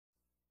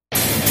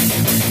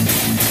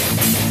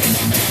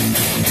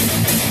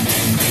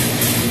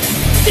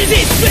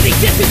Disease spreading,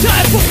 death,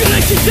 entire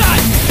population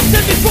died.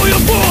 Stand before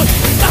your board,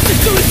 massive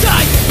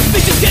suicide.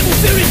 Vicious game of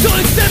fear, it's all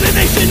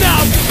extermination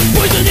now.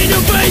 Poison in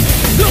your veins,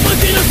 global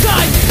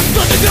genocide.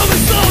 Not the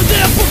government slow, the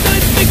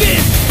apocalypse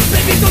begins.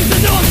 Baby comes to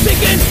know I'm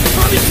sinking,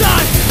 I'm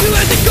inside. You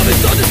heard the coming,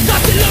 so the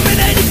start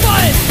illuminating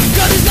fire.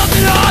 God is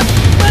nothing hard,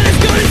 man is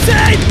going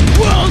insane.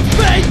 World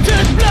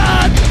painted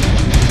blood,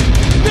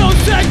 no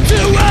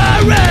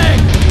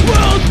sanctuary.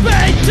 World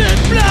painted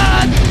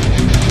blood,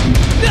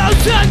 no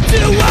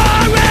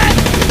sanctuary.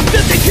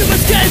 Nothing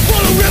humans can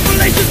follow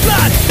revelation's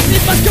plan.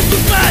 It must come to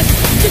pass,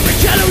 different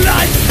shallow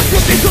life.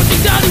 Broken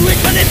cutting down with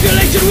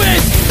manipulation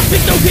wins.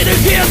 With no hidden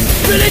guilt,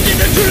 religion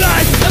and true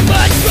life. A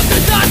mind from the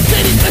dark,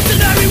 saying it's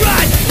mercenary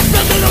right.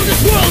 Built along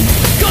this world,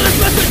 call us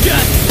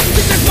messengers.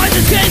 Sickness minds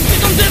and change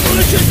becomes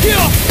evolution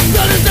cure.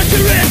 Knowledge that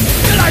you're in,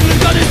 the light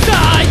will go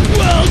inside.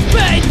 World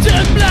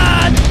painted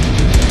blood,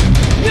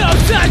 no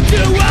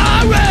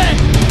sanctuary.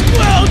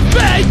 World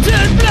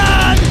painted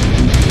blood,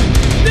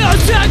 no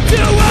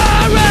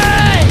sanctuary.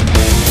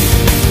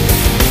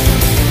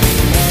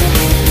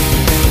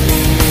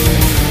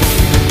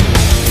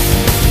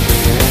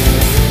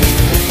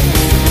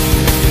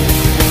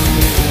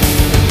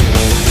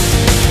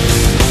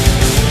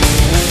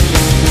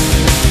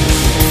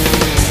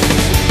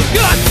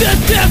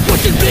 Death,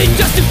 which is being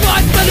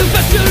justified,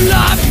 manufactured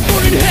life,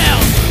 born in hell.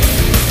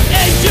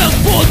 Angels,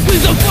 both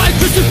with a fight,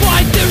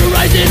 crucified,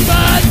 terrorizing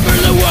man for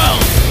the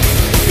world.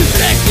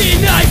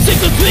 Reflecting night,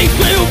 single twig,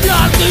 way of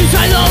blood,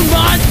 suicidal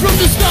mind from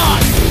the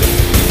start.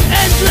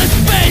 Endless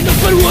pain,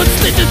 open wounds,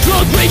 slit the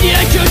throat,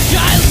 radiation,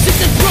 child, sit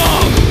the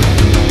throne.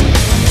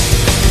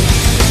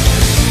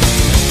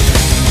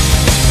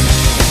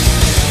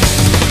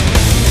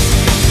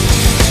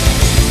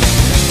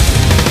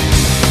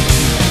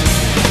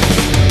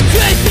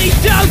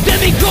 Down,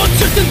 demigods,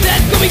 certain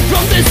death coming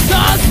from the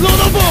stars,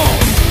 Lord of all.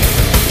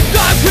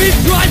 Dark breathe,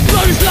 bright,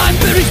 flourish life,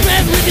 perish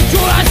man, we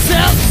destroy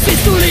ourselves,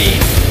 cease to live.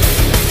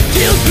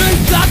 Children,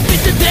 blood,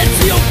 with the dead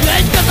sea of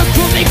blood,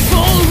 catastrophic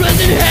fall, rest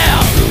in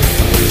hell.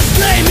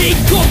 Flaming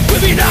cold,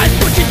 creeping eyes,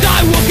 watch you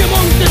die, walk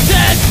among the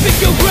dead,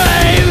 pick your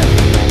grave.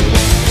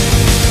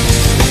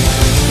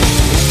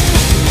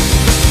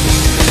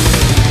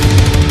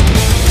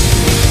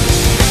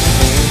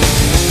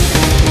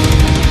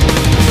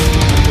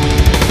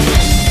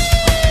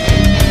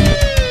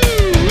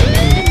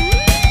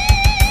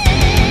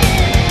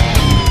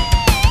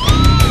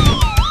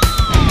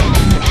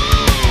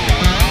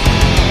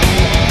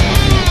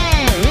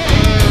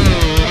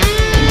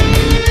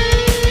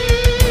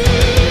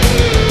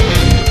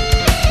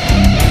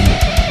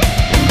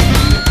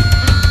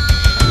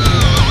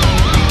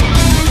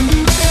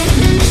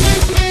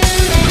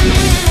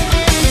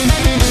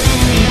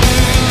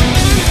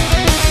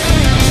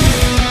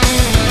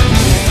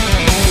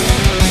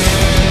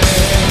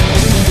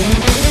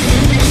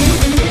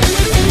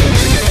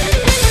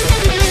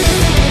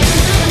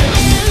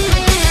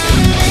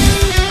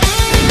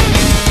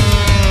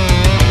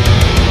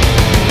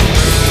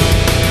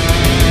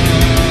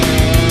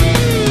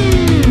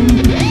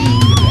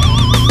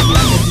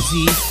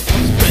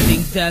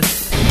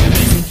 Death,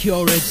 erasing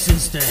your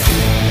existence.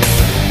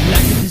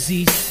 Like a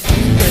disease,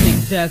 spreading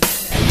death,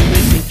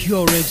 erasing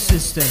your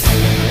existence.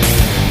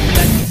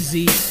 Like a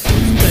disease,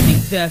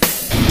 spreading death,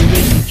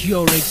 erasing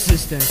your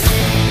existence.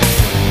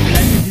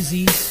 Like a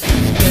disease,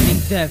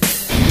 spreading death,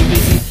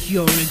 erasing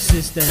your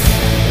existence.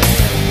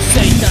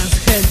 Satan's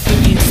hand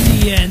begins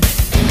the end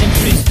and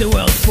frees the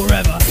world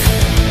forever.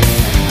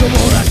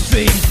 Gomorrah's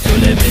dreams to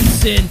live in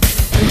sin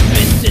and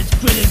twisted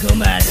critical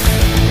mass.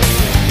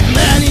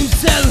 Man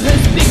himself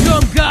has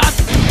become God,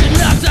 and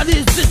after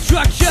his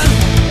destruction,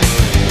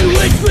 in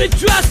which we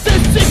trust the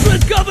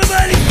secret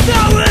government is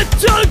now a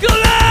total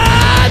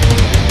land.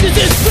 This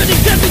is spreading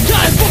death in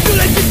time,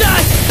 population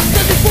dies.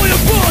 Stand before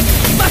your board,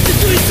 massive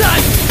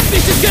suicide.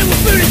 Vicious game of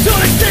fear, it's all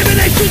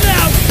extermination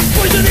now.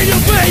 Poison in your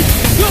veins,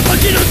 global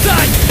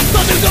genocide.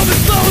 Not the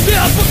government slow, the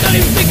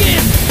apocalypse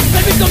begins.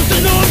 That becomes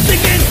the norm,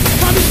 singing,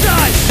 I'm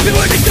inside.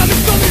 Beware the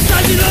coming from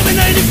inside,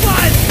 illuminating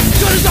fire.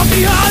 God is off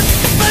the heart,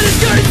 man is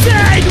going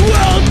insane.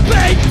 World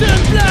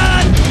painted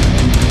blood,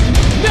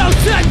 no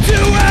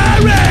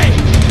sanctuary.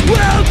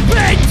 World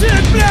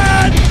painted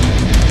blood,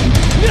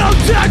 no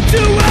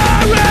sanctuary.